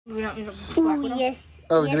We don't need a Black Widow? Yes.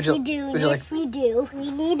 Oh, yes, we do. Yes, we do. We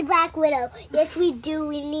need Black Widow. Yes, we do.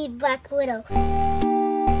 We need Black Widow.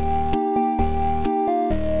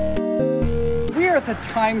 We are at the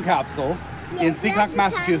Time Capsule in Seekonk,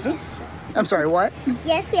 Massachusetts. I'm sorry, what?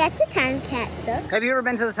 Yes, we have the Time Capsule. Have you ever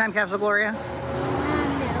been to the Time Capsule, Gloria? No.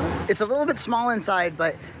 It's a little bit small inside,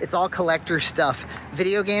 but it's all collector stuff.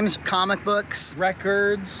 Video games, comic books,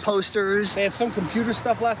 Records. posters. They had some computer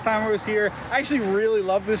stuff last time I was here. I actually really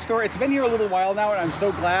love this store. It's been here a little while now, and I'm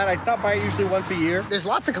so glad. I stop by it usually once a year. There's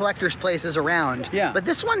lots of collectors places around. Yeah. But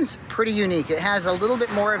this one's pretty unique. It has a little bit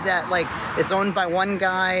more of that, like, it's owned by one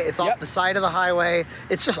guy, it's off the side of the highway.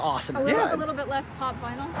 It's just awesome. A little bit less pop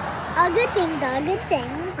vinyl. All good things, all good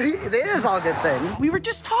things. It is all good things. We were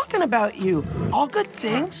just talking about you. All good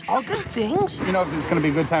things, all good things. You know if it's going to be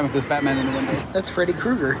a good time with this Batman in the window. That's Freddy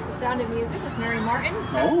Krueger. Sound of Music with Mary Martin.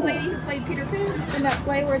 That's the lady who played Peter Pan. In that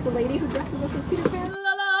play where it's a lady who dresses up as Peter Pan.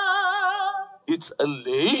 La la. It's a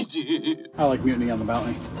lady. I like Mutiny on the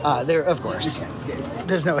Bounty. There, of course. You can't escape.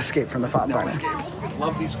 There's no escape from the pop No vinyl. escape. I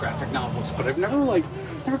love these graphic novels, but I've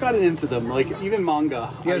never gotten into them. Like, even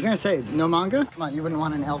manga. Yeah, I was gonna say, no manga? Come on, you wouldn't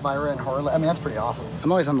want an Elvira and horror. I mean, that's pretty awesome.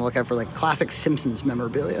 I'm always on the lookout for like classic Simpsons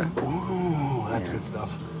memorabilia. Ooh, that's good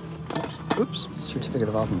stuff. Oops, certificate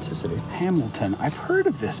of authenticity. Hamilton. I've heard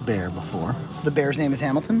of this bear before. The bear's name is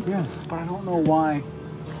Hamilton? Yes, but I don't know why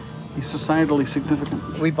he's societally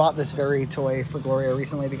significant. We bought this very toy for Gloria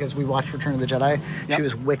recently because we watched Return of the Jedi. Yep. She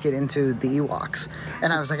was wicked into the Ewoks.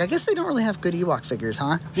 And I was like, I guess they don't really have good Ewok figures,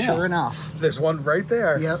 huh? Yeah. Sure enough. There's one right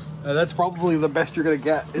there. Yep. That's probably the best you're gonna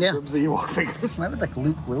get in terms of Ewok figures. Why would like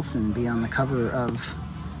Luke Wilson be on the cover of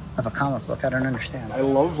a comic book? I don't understand. I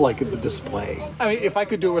love like the display. I mean, if I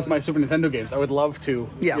could do it with my Super Nintendo games, I would love to,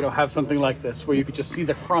 have something like this where you could just see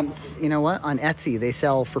the fronts. You know what? On Etsy, they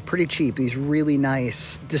sell for pretty cheap these really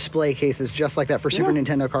nice display cases just like that for Super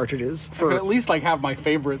Nintendo cartridges. I could at least like have my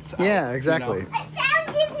favorites out, Yeah, exactly. I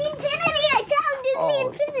found Disney Infinity! I found Disney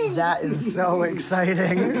Infinity! That is so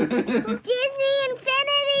exciting. Disney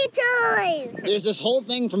Infinity toys! There's this whole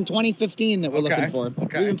thing from 2015 that we're looking for.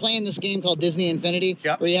 Okay. We've been playing this game called Disney Infinity,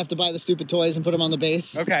 where you have to buy the stupid toys and put them on the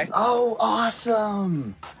base. Okay. Oh,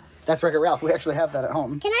 awesome. That's Wreck-It Ralph. We actually have that at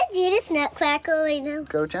home. Can I do this nutcracker right now?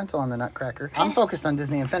 Go gentle on the Nutcracker. I'm focused on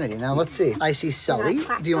Disney Infinity. Now, let's see. I see Sully.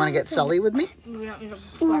 Do you want to get Sully with me? We don't need a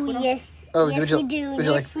Black Ooh, Widow? yes. Oh, yes, we do.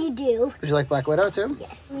 Yes, we do. Would you like Black Widow, too?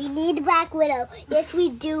 Yes. We need Black Widow. Yes, we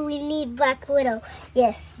do. We need Black Widow.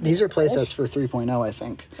 Yes. These are playsets for 3.0, I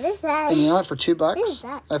think. What is that? And you know what? For $2, What is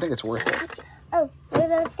that? I think it's worth it. Oh, what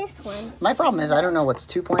about this one? My problem is I don't know what's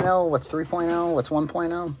 2.0, what's 3.0, what's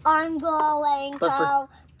 1.0. I'm going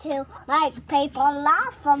to make people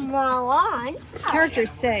laugh from now on. Characters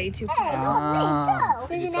say to. Hey, go.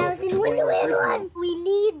 There's an Alice in Wonderland one. We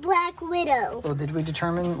need Black Widow. Well, did we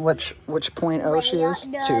determine which .0 she is?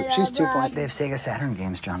 No, 2. no, She's 2. no. They have Sega Saturn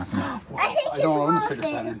games, Jonathan. I think I don't own the it's Sega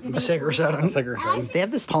Saturn. The Sega Saturn. Sega Saturn. They have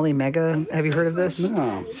this Poly Mega. Have you heard of this?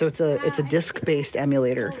 No. So it's a disc-based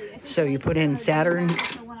emulator. So you put in Saturn,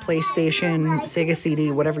 PlayStation, Sega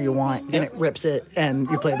CD, whatever you want, and it rips it, and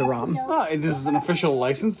you play the ROM. Oh, this is an official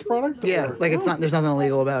licensed product? Yeah, like it's not. There's nothing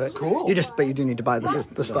illegal about it. Cool. But you do need to buy the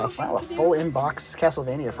stuff. Wow, a full in-box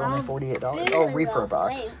Castlevania for only $48. Oh, repro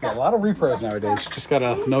box. Yeah, a lot of repros nowadays. You just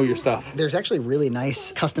gotta know your stuff. There's actually really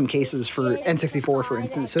nice custom cases for N64, for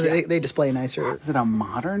instance, so they display nicer. Is it a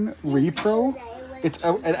modern repro? It's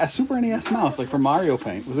a Super NES mouse, like for Mario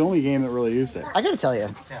Paint, was the only game that really used it. I gotta tell you,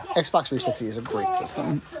 Xbox 360 is a great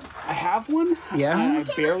system. I have one. Yeah? And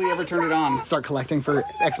I barely ever turned it on. Start collecting for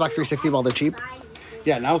Xbox 360 while they're cheap.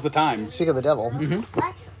 Yeah, now's the time. Speak of the devil.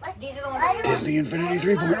 Disney Infinity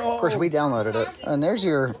 3.0. Of course, we downloaded it. And there's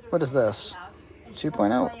your, what is this?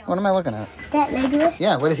 2.0? What am I looking at? That Legolas?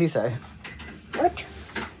 Yeah, what does he say? What?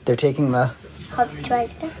 They're taking the... Hot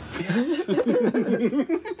tries it.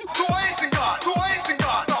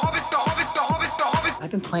 I've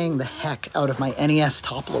been playing the heck out of my NES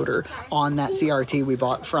top loader on that CRT we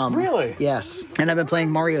bought from... Really? Yes. And I've been playing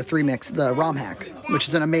Mario 3 Mix, the ROM hack, which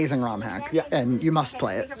is an amazing ROM hack. Yeah. And you must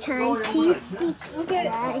play it. Time to see. Look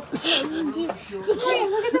at this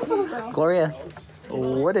little girl. Gloria.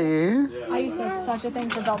 Woody. I used to have such a thing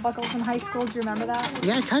for belt buckles in high school. Do you remember that?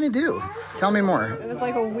 Yeah, I kind of do. Tell me more. It was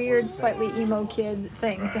like a weird, slightly emo kid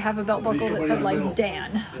thing to have a belt buckle that said like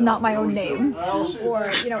Dan, not my own name, or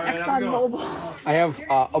Exxon Mobil. I have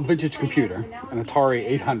a vintage computer, an Atari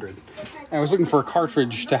 800. And I was looking for a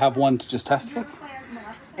cartridge to have one to just test with.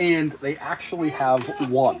 and they actually have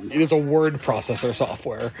one. It is a word processor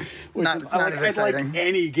software, which is I'd like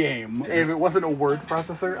any game. If it wasn't a word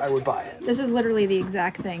processor, I would buy it. This is literally the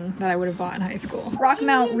exact thing that I would have bought in high school.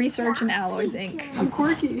 Rockmount Research and Alloys Inc. I'm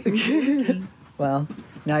quirky. Well,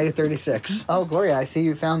 now you're 36. Oh, Gloria, I see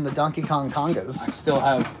you found the Donkey Kong congas. I still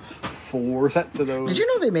have 4 sets of those. Did you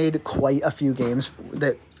know they made quite a few games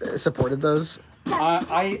that supported those?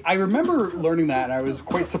 I remember learning that, and I was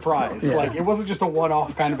quite surprised. Yeah. Like, it wasn't just a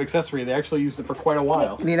one-off kind of accessory. They actually used it for quite a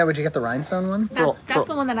while. Nina, would you get the rhinestone one? That's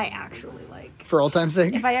the one that I actually like. For old time's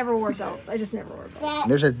sake? If I ever wore belts, I just never wore belts.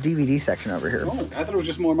 There's a DVD section over here. Oh, I thought it was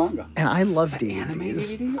just more manga. And I love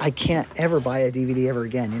DVDs. DVD? I can't ever buy a DVD ever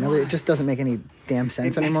again. You know, it just doesn't make any damn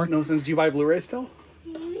sense anymore. Makes no sense. Do you buy Blu-ray still?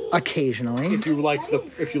 Occasionally. If you like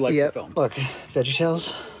the film. Look,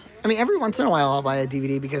 VeggieTales. I mean, every once in a while I'll buy a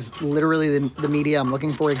DVD because literally the media I'm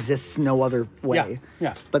looking for exists no other way.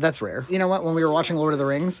 Yeah. But that's rare. You know what? When we were watching Lord of the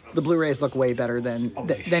Rings, the Blu-rays look way better than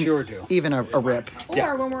sure do. Even a rip.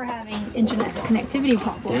 Or when we're having internet connectivity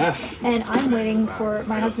problems. Yes. And I'm waiting for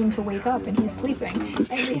my husband to wake up and he's sleeping.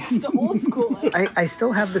 And we have to old school it. I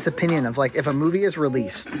still have this opinion of like, if a movie is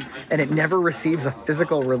released and it never receives a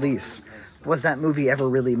physical release, was that movie ever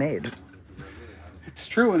really made? It's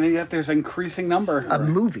true, and yet there's an increasing number. A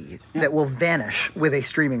movie that will vanish with a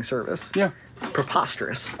streaming service. Yeah.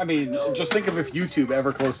 Preposterous. I mean, just think of if YouTube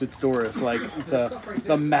ever closed its doors, like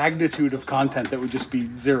the magnitude of content that would just be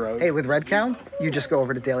zero. Hey, with Red Cow, you just go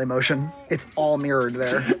over to Dailymotion. It's all mirrored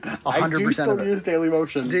there. 100% I do still of it. use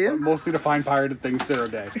Dailymotion, Do you? but mostly to find pirated things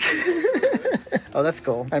today. Oh, that's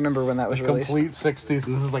cool. I remember when that was released. Complete 60s,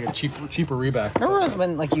 and this is like a cheaper reback. Remember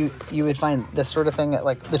when like you would find this sort of thing at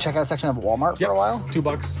like the checkout section of Walmart for a while? $2,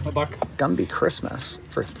 $1. Gumby Christmas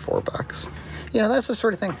for $4. You know, that's the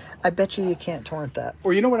sort of thing. I bet you can't torrent that.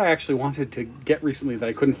 Or you know what I actually wanted to get recently that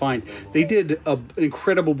I couldn't find? They did an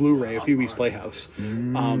incredible Blu-ray of Pee-wee's Playhouse.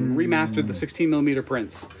 Remastered the 16mm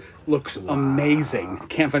prints. Looks amazing.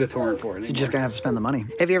 Can't find a torrent for it. You're just gonna have to spend the money.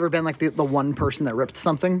 Have you ever been like the one person that ripped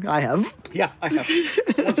something? I have. Yeah, I have.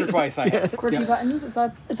 Once or twice I have. Quirky buttons, it's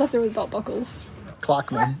up there with belt buckles.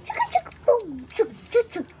 Clockman.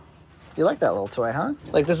 You like that little toy, huh?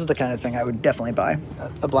 Like, this is the kind of thing I would definitely buy.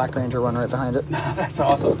 A Black Ranger one right behind it. That's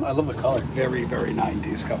awesome. I love the color. Very, very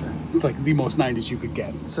 90s cover. It's like the most 90s you could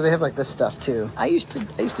get. So they have like this stuff too. I used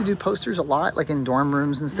to do posters a lot, like in dorm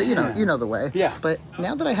rooms and stuff. You know the way. Yeah. But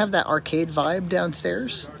now that I have that arcade vibe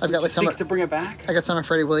downstairs, I've got like some. Seek to bring it back. I got some of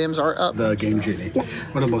Freddie Williams art up. The Game Genie.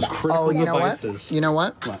 One of the most critical Oh, you know devices. what? You know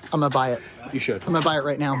what? I'm gonna buy it. You should. I'm gonna buy it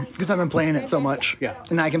right now because I've been playing it so much. Yeah.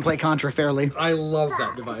 And now I can play Contra fairly. I love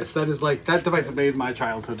that device. That is like that device made my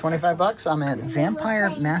childhood. $25. I'm in. Vampire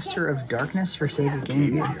Master of Darkness for Sega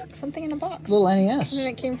Game Gear. Something in a box. Little And NES.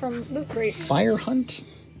 it came from Loot Crate. Fire Hunt.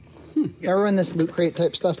 Remember when this Loot Crate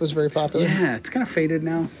type stuff was very popular? Yeah, it's kind of faded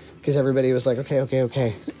now. Because everybody was like,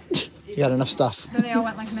 okay. You got enough stuff. Then they all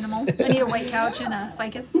went like minimal. I need a white couch and a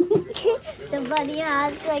ficus. Somebody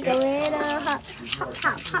has like a little hop.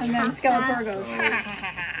 And then Skeletor goes, ha ha ha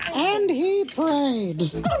ha. And he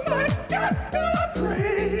prayed.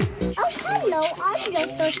 Oh, hello, I'm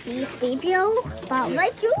just a C-video, but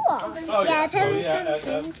like you are. Yeah, tell me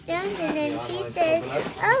some things, and then she says,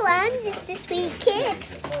 oh, I'm just a sweet kid.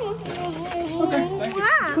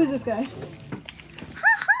 Wow. Who's this guy?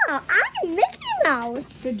 Haha, I'm Mickey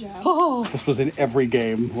Mouse. Good job. Oh. This was in every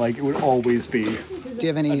game. Like, it would always be. Do you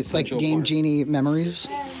have any like Game Genie memories?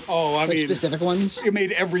 Oh, I Like mean, specific ones? it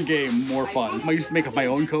made every game more fun. I used to make up my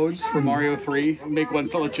own codes for Mario 3. Make ones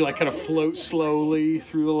that let you like kind of float slowly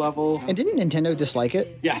through the level. And didn't Nintendo dislike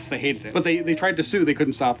it? Yes, they hated it. But they tried to sue. They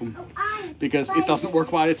couldn't stop them. Because it doesn't work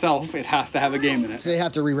by itself. It has to have a game in it. So they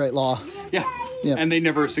have to rewrite law. Yeah. Yep. And they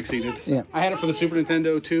never succeeded. Yeah. I had it for the Super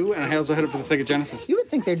Nintendo too, and I also had it for the Sega Genesis. You would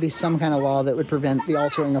think there'd be some kind of law that would prevent the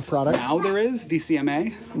altering of products. Now there is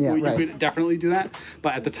DCMA. Yeah, You right. could definitely do that.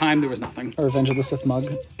 But at the time, there was nothing. Or Revenge of the Sith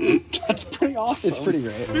mug. That's pretty awesome. It's pretty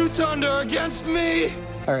great. You thunder against me!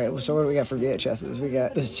 All right, so what do we got for VHSs? We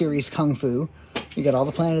got the series Kung Fu. You got all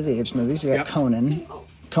the Planet of the Apes movies. You got Yep.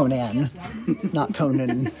 Conan, not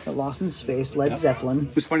Conan. Lost in Space, Led Zeppelin.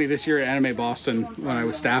 It was funny, this year at Anime Boston, when I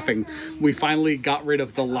was staffing, we finally got rid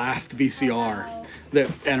of the last VCR that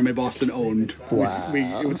Anime Boston owned. Wow.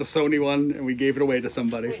 It was a Sony one, and we gave it away to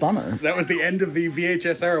somebody. Bummer. That was the end of the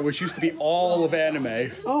VHS era, which used to be all of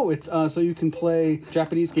anime. Oh, it's so you can play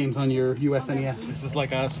Japanese games on your US NES. This is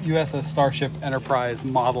like a USS Starship Enterprise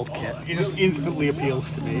model kit. It just instantly appeals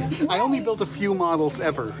to me. I only built a few models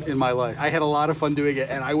ever in my life. I had a lot of fun doing it,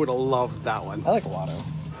 and I would have loved that one. I like Watto.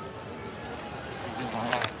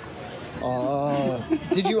 Oh.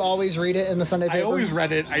 Did you always read it in the Sunday paper? I always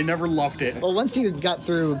read it. I never loved it. Well, once you got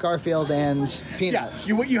through Garfield and Peanuts.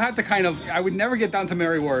 Yeah, you had to kind of. I would never get down to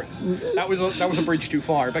Mary Worth. That was a bridge too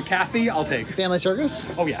far. But Kathy, I'll take. Family Circus?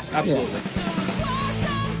 Oh yes, absolutely. Yeah.